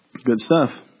Good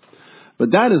stuff.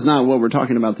 But that is not what we're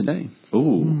talking about today.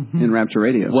 Ooh. In Rapture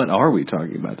Radio. What are we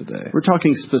talking about today? We're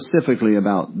talking specifically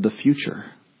about the future.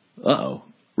 Uh-oh.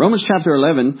 Romans chapter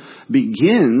 11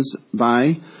 begins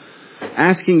by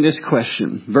asking this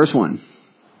question. Verse 1.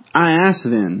 I ask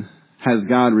then, has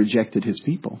God rejected his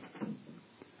people?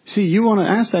 See, you want to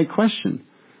ask that question.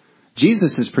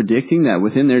 Jesus is predicting that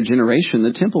within their generation,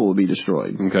 the temple will be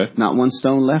destroyed. Okay. Not one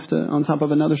stone left on top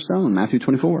of another stone. Matthew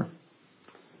 24.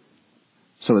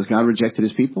 So has God rejected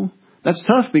his people? That's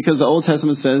tough because the Old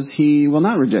Testament says he will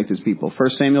not reject his people. 1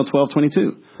 Samuel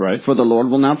 12:22. Right. For the Lord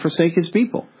will not forsake his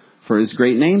people for his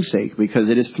great name's sake,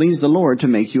 because it has pleased the Lord to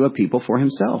make you a people for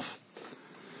himself.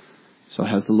 So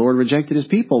has the Lord rejected his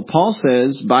people? Paul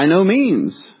says, by no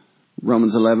means.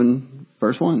 Romans 11,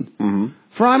 verse 1. Mm-hmm.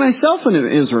 For I myself am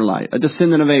an Israelite, a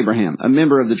descendant of Abraham, a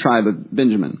member of the tribe of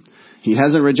Benjamin. He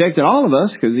hasn't rejected all of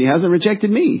us because he hasn't rejected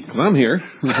me. Because I'm here.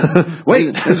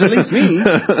 Wait, there's at least me.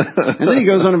 And then he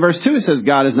goes on in verse 2, it says,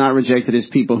 God has not rejected his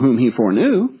people whom he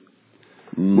foreknew,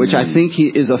 which I think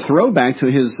is a throwback to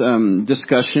his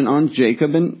discussion on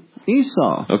Jacob and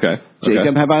Esau. Okay.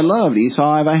 Jacob have I loved,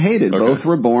 Esau have I hated. Okay. Both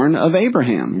were born of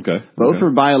Abraham. Okay. Both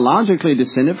were biologically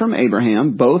descended from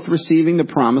Abraham, both receiving the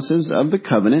promises of the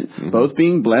covenant, both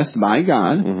being blessed by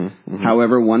God.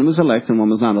 However, one was elect and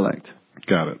one was not elect.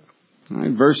 Got it. All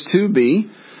right, verse 2b,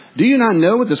 do you not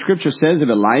know what the scripture says of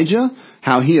Elijah,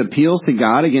 how he appeals to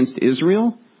God against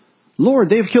Israel? Lord,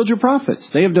 they have killed your prophets.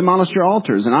 They have demolished your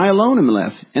altars, and I alone am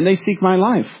left, and they seek my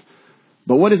life.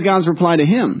 But what is God's reply to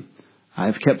him? I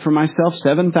have kept for myself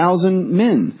 7,000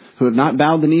 men who have not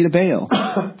bowed the knee to Baal.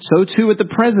 So too at the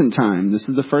present time, this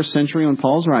is the first century when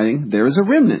Paul's writing, there is a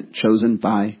remnant chosen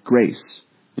by grace.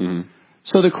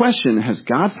 So the question, has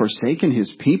God forsaken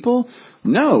his people?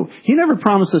 No, he never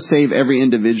promised to save every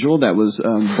individual that was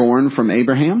born from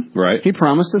Abraham. Right. He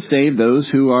promised to save those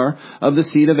who are of the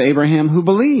seed of Abraham who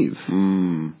believe.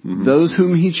 Those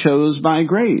whom he chose by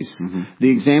grace. The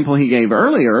example he gave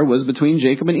earlier was between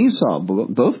Jacob and Esau,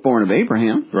 both born of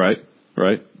Abraham. Right.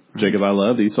 Jacob I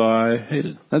loved, Esau I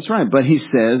hated. That's right. But he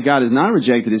says God has not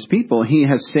rejected his people. He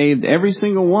has saved every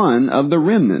single one of the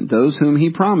remnant, those whom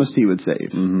he promised he would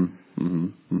save.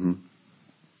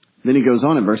 Then he goes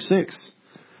on in verse 6.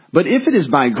 But if it is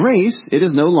by grace, it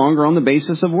is no longer on the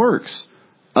basis of works.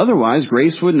 Otherwise,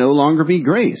 grace would no longer be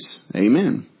grace.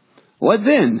 Amen. What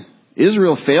then?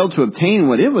 Israel failed to obtain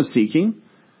what it was seeking.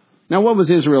 Now, what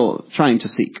was Israel trying to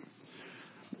seek?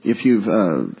 If you've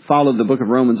followed the book of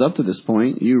Romans up to this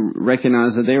point, you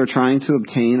recognize that they were trying to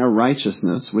obtain a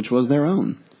righteousness which was their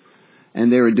own.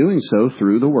 And they were doing so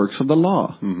through the works of the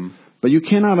law. But you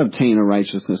cannot obtain a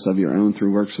righteousness of your own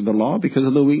through works of the law because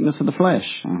of the weakness of the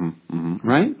flesh.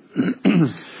 Right?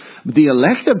 The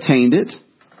elect obtained it.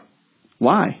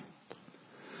 Why?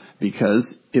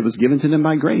 Because it was given to them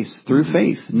by grace, through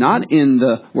faith. Not in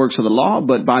the works of the law,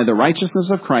 but by the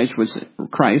righteousness of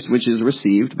Christ, which is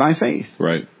received by faith.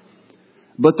 Right.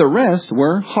 But the rest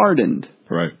were hardened.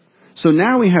 Right. So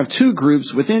now we have two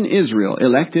groups within Israel.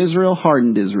 Elect Israel,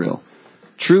 hardened Israel.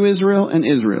 True Israel and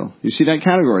Israel. You see that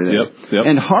category there? Yep.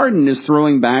 And hardened is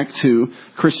throwing back to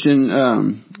Christian,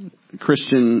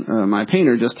 my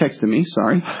painter just texted me.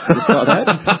 Sorry. I saw that.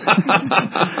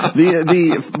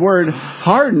 The word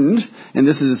hardened, and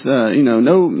this is,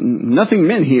 nothing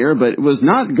meant here, but it was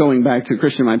not going back to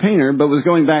Christian, my painter, but was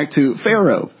going back to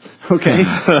Pharaoh. Okay.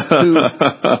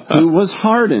 who was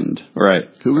hardened. Right.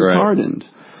 Who was hardened.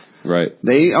 Right.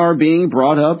 They are being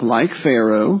brought up like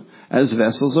Pharaoh, as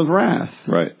vessels of wrath.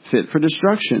 Right. Fit for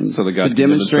destruction. So that God to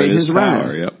demonstrate his wrath.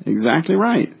 power. Yep. Exactly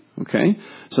right. Okay.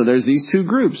 So there's these two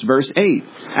groups. Verse 8.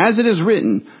 As it is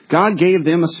written, God gave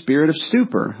them a spirit of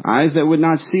stupor, eyes that would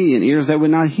not see and ears that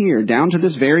would not hear, down to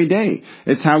this very day.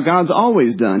 It's how God's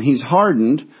always done. He's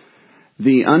hardened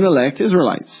the unelect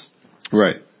Israelites.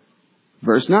 Right.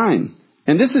 Verse 9.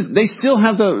 And they're still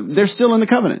in the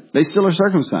covenant. They still are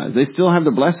circumcised. They still have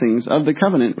the blessings of the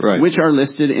covenant, which are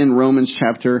listed in Romans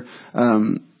chapter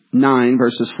 9,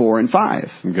 verses 4 and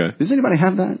 5. Okay. Does anybody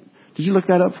have that? Did you look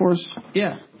that up for us?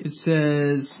 Yeah. It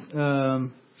says,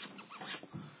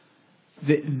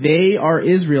 they are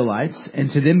Israelites,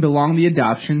 and to them belong the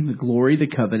adoption, the glory, the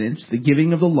covenants, the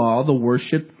giving of the law, the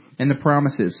worship, and the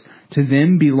promises. To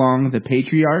them belong the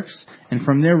patriarchs, and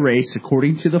from their race,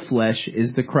 according to the flesh,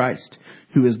 is the Christ,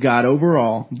 who is God over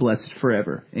all, blessed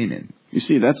forever. Amen. You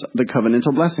see, that's the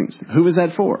covenantal blessings. Who is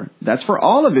that for? That's for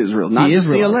all of Israel, not just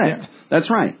the elect. Yeah. That's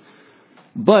right.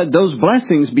 But those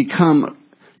blessings become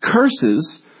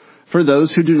curses for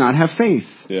those who do not have faith.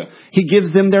 Yeah. He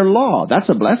gives them their law. That's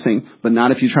a blessing, but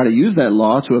not if you try to use that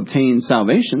law to obtain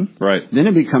salvation. Right. Then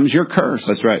it becomes your curse.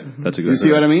 That's right. That's a good. You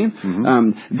see what I mean?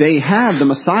 Mm-hmm. They have the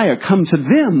Messiah come to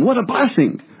them. What a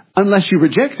blessing. Unless you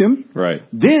reject him. Right.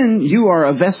 Then you are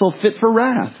a vessel fit for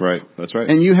wrath. Right. That's right.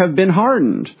 And you have been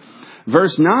hardened.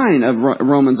 Verse 9 of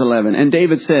Romans 11. And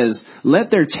David says, let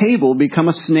their table become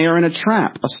a snare and a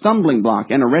trap, a stumbling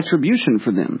block and a retribution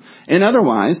for them. And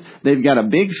otherwise, they've got a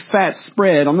big fat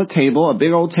spread on the table, a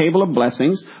big old table of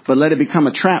blessings, but let it become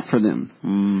a trap for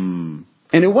them.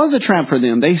 And it was a trap for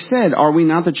them. They said, are we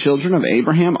not the children of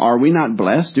Abraham? Are we not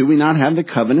blessed? Do we not have the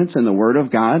covenants and the word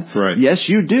of God? Right. Yes,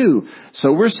 you do.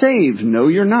 So we're saved. No,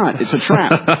 you're not. It's a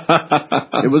trap.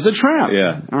 It was a trap.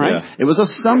 Yeah. All right. Yeah. It was a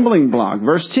stumbling block.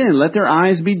 Verse 10, let their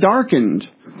eyes be darkened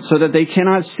so that they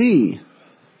cannot see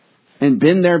and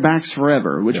bend their backs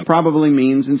forever, which probably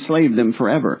means enslave them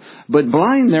forever. But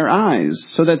blind their eyes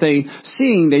so that they,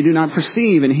 seeing they do not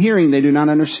perceive and hearing they do not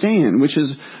understand, which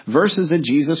is verses that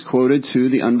Jesus quoted to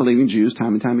the unbelieving Jews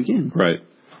time and time again. Right.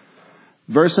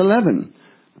 Verse 11.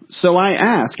 So I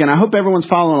ask, and I hope everyone's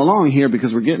following along here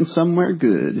because we're getting somewhere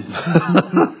good.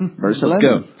 Verse 11. Let's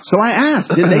go. So I ask,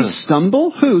 did they stumble?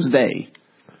 Who's they?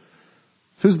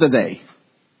 Who's the they?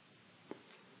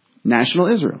 National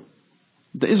Israel.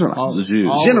 The Israelites. The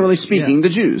Jews. Generally speaking, the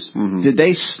Jews. Mm-hmm. Did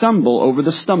they stumble over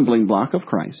the stumbling block of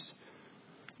Christ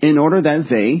in order that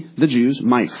they, the Jews,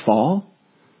 might fall?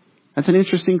 That's an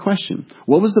interesting question.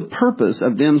 What was the purpose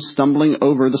of them stumbling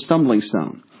over the stumbling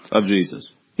stone? Of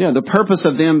Jesus. Yeah, the purpose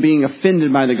of them being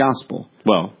offended by the gospel.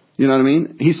 Well, You know what I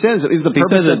mean? He says, is the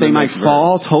purpose that they might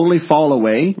fall, totally fall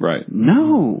away? Right.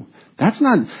 No. That's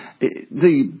not,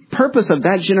 the purpose of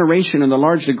that generation and the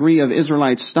large degree of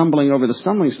Israelites stumbling over the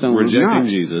stumbling stone was rejecting not,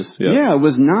 Jesus. Yeah, it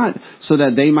was not so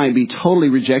that they might be totally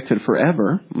rejected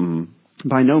forever. Mm-hmm.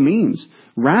 By no means.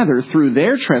 Rather, through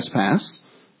their trespass,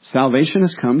 salvation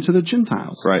has come to the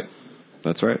Gentiles. Right.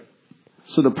 That's right.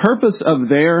 So the purpose of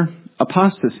their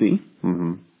apostasy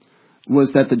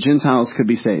was that the Gentiles could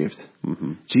be saved.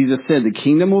 Mm-hmm. Jesus said, the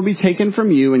kingdom will be taken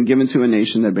from you and given to a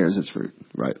nation that bears its fruit.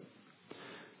 Right.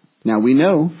 Now we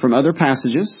know from other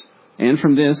passages, and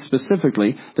from this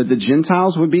specifically, that the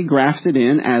Gentiles would be grafted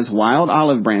in as wild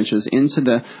olive branches into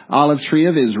the olive tree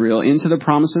of Israel, into the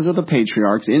promises of the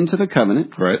patriarchs, into the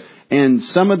covenant. Right. And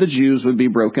some of the Jews would be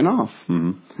broken off. Mm-hmm.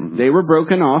 Mm-hmm. They were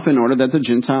broken off in order that the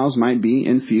Gentiles might be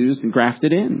infused and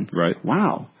grafted in. Right.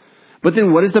 Wow. But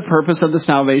then what is the purpose of the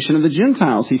salvation of the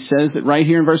Gentiles? He says it right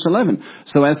here in verse 11.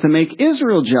 So as to make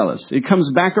Israel jealous. It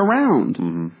comes back around.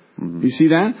 Mm-hmm. Mm-hmm. You see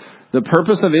that? The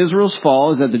purpose of Israel's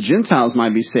fall is that the Gentiles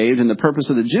might be saved, and the purpose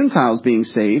of the Gentiles being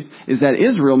saved is that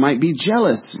Israel might be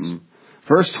jealous. Mm-hmm.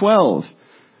 Verse 12.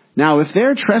 Now, if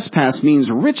their trespass means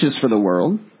riches for the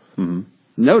world,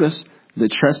 notice the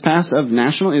trespass of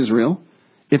national Israel,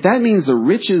 if that means the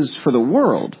riches for the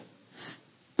world,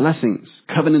 blessings,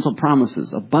 covenantal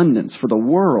promises, abundance for the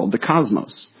world, the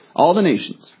cosmos, all the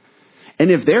nations. And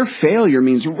if their failure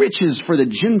means riches for the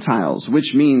Gentiles,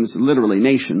 which means literally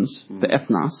nations, the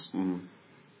ethnos,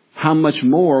 how much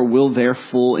more will their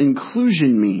full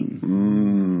inclusion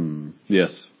mean?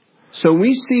 Yes. So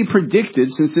we see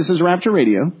predicted, since this is Rapture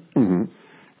Radio,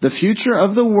 the future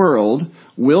of the world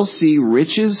will see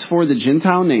riches for the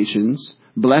Gentile nations,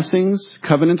 blessings,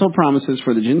 covenantal promises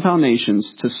for the Gentile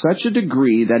nations to such a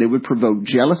degree that it would provoke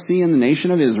jealousy in the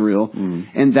nation of Israel,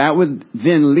 and that would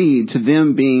then lead to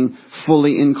them being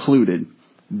fully included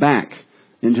back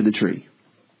into the tree.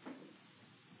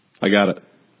 I got it.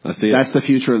 I see it. That's the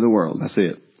future of the world. I see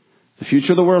it. The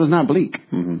future of the world is not bleak.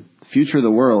 Mm-hmm. The future of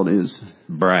the world is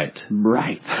Bright.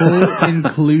 bright. Full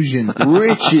inclusion.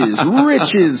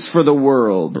 Riches for the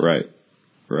world. Right.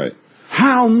 Right.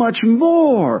 How much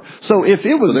more? So if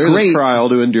it was So there's great, a trial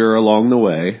to endure along the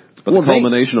way, but Well, the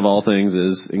culmination of all things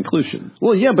is inclusion.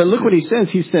 well, yeah, but look what he says.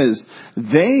 He says,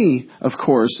 they, of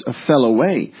course, fell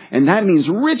away. And that means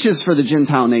riches for the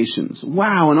Gentile nations.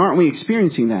 Wow, and aren't we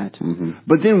experiencing that?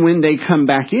 But then when they come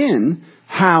back in,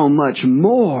 how much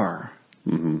more?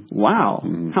 Wow,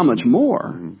 how much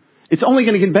more? It's only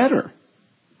going to get better.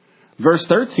 Verse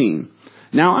 13.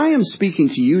 Now I am speaking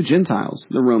to you Gentiles,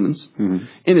 the Romans.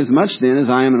 Inasmuch then as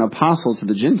I am an apostle to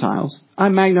the Gentiles, I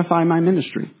magnify my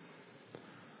ministry,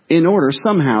 in order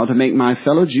somehow to make my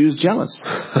fellow Jews jealous,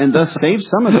 and thus save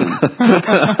some of them.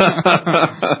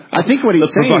 I think what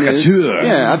he's saying is,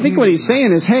 I think what he's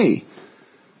saying is, hey,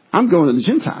 I'm going to the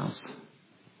Gentiles.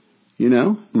 You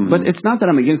know? But it's not that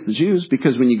I'm against the Jews,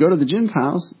 because when you go to the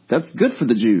Gentiles, that's good for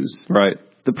the Jews. Right.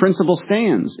 The principle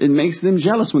stands. It makes them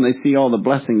jealous when they see all the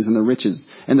blessings and the riches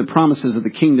and the promises of the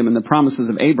kingdom and the promises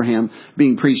of Abraham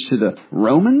being preached to the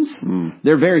Romans.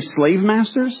 They're very slave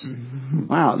masters.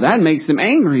 Wow, that makes them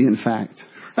angry, in fact.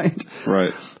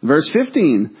 Right. Verse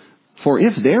 15. For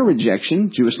if their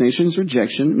rejection, Jewish nation's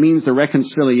rejection, means the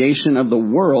reconciliation of the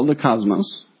world, the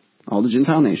cosmos, all the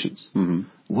Gentile nations,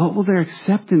 what will their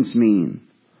acceptance mean?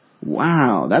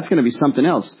 Wow, that's going to be something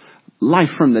else.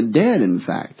 Life from the dead, in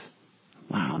fact.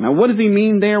 Wow. Now, what does he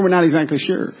mean there? We're not exactly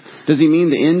sure. Does he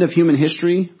mean the end of human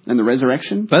history and the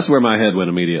resurrection? That's where my head went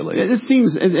immediately. It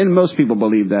seems, and most people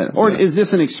believe that. Or is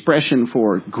this an expression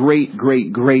for great,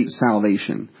 great, great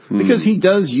salvation? Because he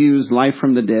does use life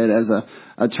from the dead as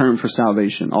a term for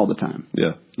salvation all the time.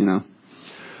 Yeah. You know?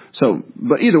 So,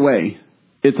 but either way,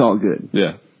 it's all good.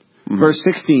 Yeah. Verse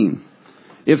 16.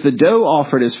 If the dough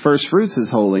offered as first fruits is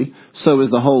holy, so is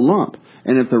the whole lump.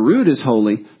 And if the root is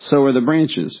holy, so are the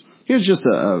branches. Here's just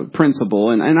a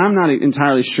principle, and I'm not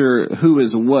entirely sure who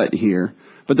is what here,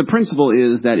 but the principle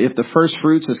is that if the first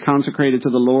fruits is consecrated to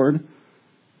the Lord,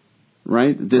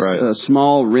 right, this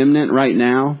small remnant right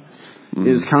now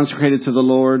is consecrated to the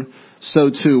Lord,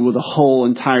 so too will the whole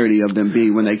entirety of them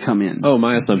be when they come in. Oh,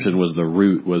 my assumption was the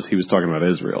root was he was talking about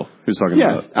Israel. He was talking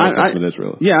about Old Testament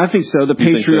Israel. Yeah, I think so. The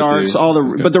patriarchs,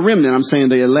 but the remnant, I'm saying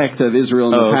the elect of Israel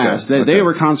in the past, they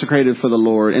were consecrated for the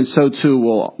Lord, and so too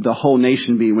will the whole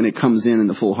nation be when it comes in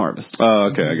the full harvest. Oh,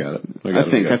 okay, I got it.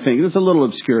 I think it's a little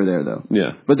obscure there, though.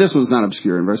 Yeah. But this one's not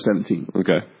obscure in verse 17.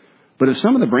 Okay. But if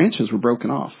some of the branches were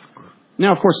broken off,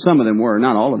 now, of course, some of them were,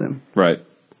 not all of them. Right.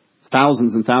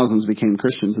 Thousands and thousands became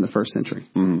Christians in the first century.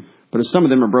 But if some of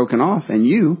them are broken off, and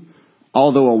you,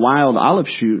 although a wild olive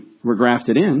shoot, were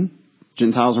grafted in,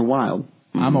 Gentiles are wild.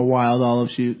 I'm a wild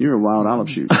olive shoot. You're a wild olive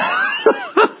shoot.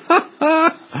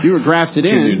 You were grafted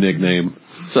in. Your new nickname,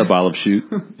 Sub Olive Shoot.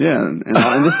 Yeah,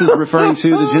 and this is referring to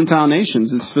the Gentile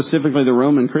nations, and specifically the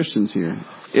Roman Christians here.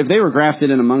 If they were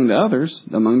grafted in among the others,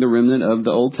 among the remnant of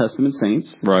the Old Testament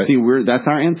saints, right. See, that's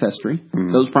our ancestry.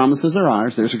 Those promises are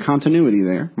ours. There's a continuity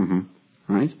there,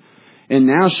 right? And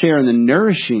now share in the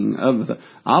nourishing of the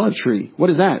olive tree. What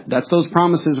is that? That's those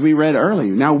promises we read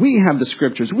earlier. Now we have the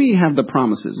scriptures. We have the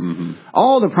promises.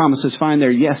 All the promises find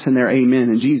their yes and their amen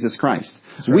in Jesus Christ.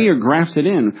 Right. We are grafted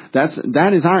in.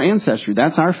 That is our ancestry.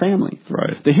 That's our family.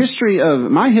 Right.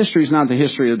 My history is not the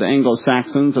history of the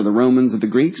Anglo-Saxons or the Romans or the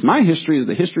Greeks. My history is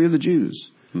the history of the Jews.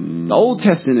 The Old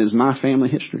Testament is my family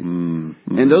history.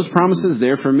 And those promises,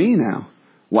 they're for me now.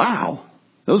 Wow.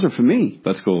 Those are for me.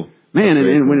 That's cool. Man,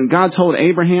 and when God told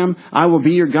Abraham, I will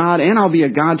be your God and I'll be a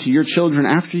God to your children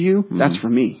after you, that's for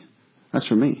me. That's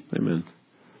for me. Amen.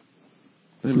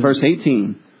 Verse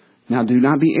 18. Now do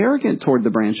not be arrogant toward the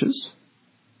branches.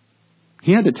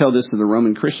 He had to tell this to the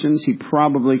Roman Christians. He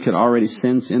probably could already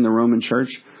sense in the Roman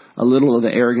church a little of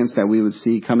the arrogance that we would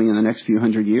see coming in the next few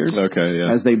hundred years. Okay,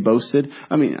 yeah. As they boasted.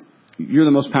 I mean, you're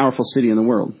the most powerful city in the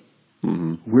world.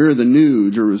 We're the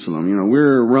new Jerusalem.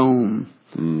 We're Rome.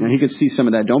 Now, he could see some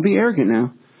of that. Don't be arrogant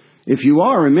now. If you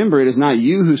are, remember, it is not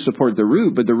you who support the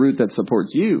root, but the root that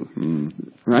supports you.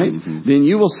 Right? Then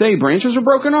you will say, branches are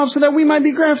broken off so that we might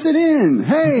be grafted in.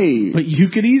 Hey! But you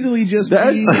could easily just be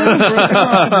broken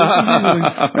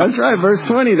off. That's right. Verse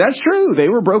 20. That's true. They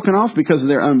were broken off because of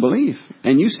their unbelief.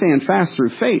 And you stand fast through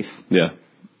faith. Yeah.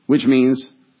 Which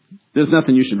means there's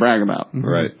nothing you should brag about.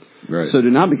 Right. Right. So do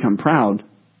not become proud.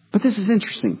 But this is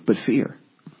interesting. But fear.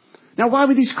 Now, why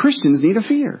would these Christians need a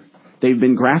fear? They've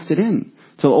been grafted in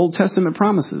to Old Testament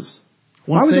promises.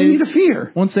 Why would they need a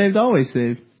fear? Once saved, always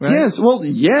saved. Right? Yes. Well,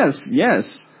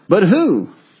 yes. But who?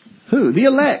 Who? The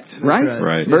elect, right?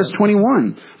 Right. Verse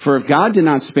 21. For if God did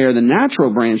not spare the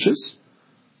natural branches,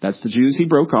 that's the Jews he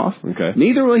broke off. Okay.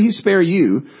 Neither will he spare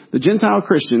you, the Gentile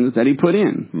Christians that he put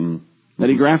in, that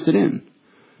he grafted in.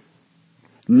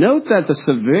 Note that the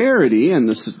severity and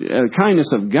the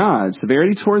kindness of God,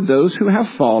 severity toward those who have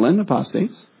fallen,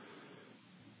 apostates,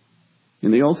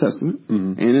 in the Old Testament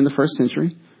and in the first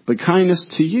century, but kindness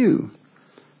to you,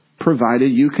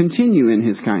 provided you continue in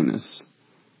his kindness.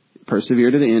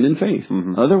 Persevere to the end in faith.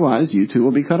 Otherwise, you too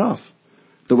will be cut off.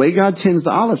 The way God tends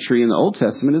the olive tree in the Old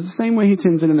Testament is the same way he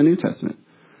tends it in the New Testament.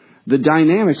 The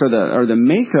dynamics or the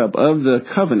makeup of the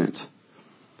covenant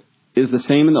is the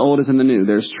same in the Old as in the New.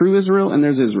 There's true Israel and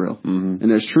there's Israel. And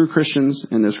there's true Christians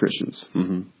and there's Christians.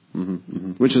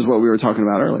 Which is what we were talking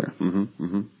about earlier.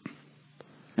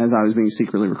 As I was being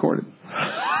secretly recorded.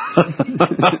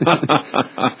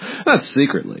 Not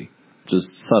secretly. Just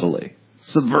subtly.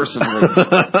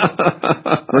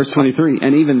 Subversively. Verse 23.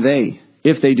 And even they,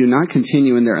 if they do not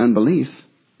continue in their unbelief,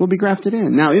 will be grafted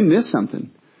in. Now, isn't this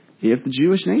something? If the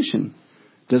Jewish nation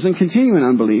doesn't continue in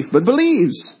unbelief, but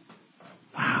believes.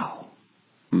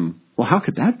 Well, how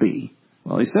could that be?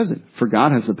 Well, he says it. For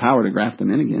God has the power to graft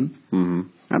them in again. Mm-hmm.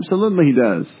 Absolutely he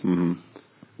does. Mm-hmm.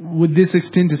 Would this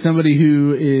extend to somebody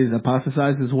who is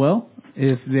apostatized as well?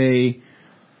 If they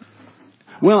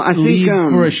leave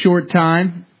for a short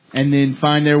time and then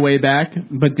find their way back,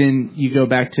 but then you go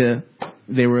back to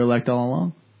they were elect all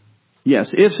along?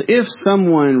 Yes. If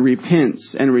someone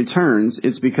repents and returns,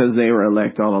 it's because they were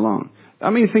elect all along. I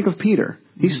mean, think of Peter.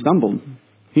 He stumbled.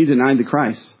 He denied the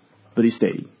Christ, but he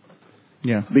stayed.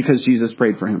 Yeah. Because Jesus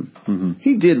prayed for him. Mm-hmm.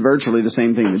 He did virtually the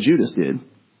same thing that Judas did.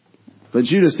 But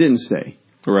Judas didn't stay.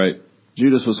 Right.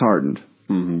 Judas was hardened.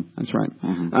 Mm-hmm. That's right.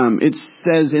 Mm-hmm. It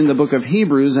says in the book of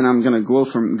Hebrews, and I'm going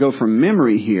to go from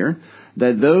memory here,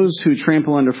 that those who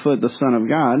trample underfoot the Son of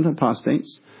God,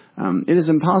 apostates, it is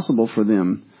impossible for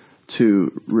them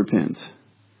to repent.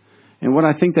 And what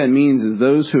I think that means is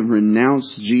those who have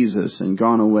renounced Jesus and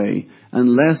gone away,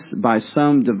 unless by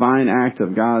some divine act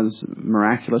of God's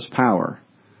miraculous power,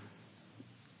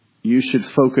 you should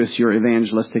focus your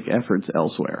evangelistic efforts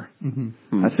elsewhere.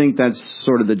 Mm-hmm. I think that's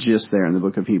sort of the gist there in the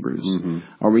book of Hebrews. Mm-hmm.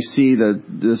 Or we see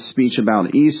the speech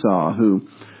about Esau who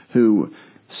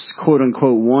quote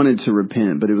unquote wanted to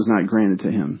repent, but it was not granted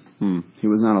to him. He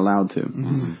was not allowed to.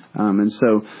 And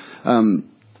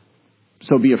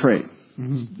so be afraid.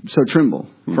 So tremble,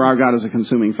 for our God is a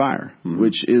consuming fire,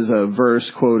 which is a verse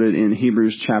quoted in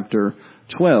Hebrews chapter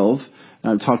 12,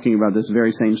 talking about this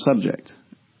very same subject.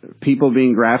 People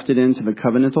being grafted into the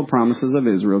covenantal promises of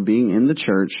Israel, being in the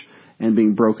church, and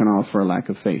being broken off for a lack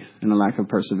of faith and a lack of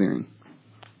persevering.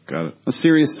 Got it. That's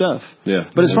serious stuff. Yeah.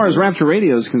 But as far as Rapture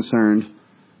Radio is concerned,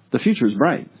 the future is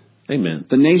bright. Amen.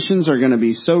 The nations are going to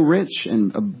be so rich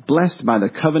and blessed by the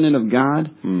covenant of God,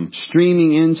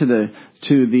 streaming into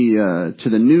to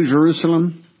the New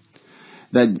Jerusalem,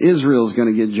 that Israel's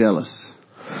going to get jealous.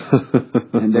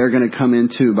 And they're going to come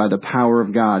into, by the power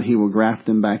of God, He will graft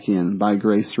them back in by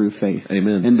grace through faith.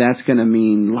 Amen. And that's going to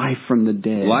mean life from the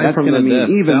dead. Life that's from going to the mean dead.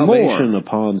 even Salvation more.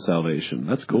 upon salvation.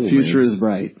 That's cool. The future man. is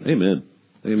bright. Amen.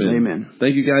 Amen. Amen.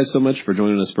 Thank you guys so much for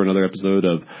joining us for another episode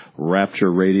of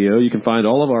Rapture Radio. You can find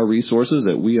all of our resources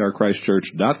at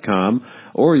wearechristchurch.com,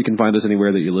 or you can find us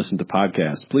anywhere that you listen to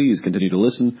podcasts. Please continue to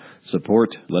listen,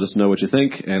 support, let us know what you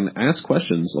think, and ask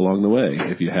questions along the way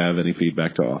if you have any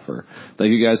feedback to offer. Thank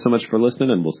you guys so much for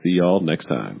listening, and we'll see y'all next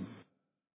time.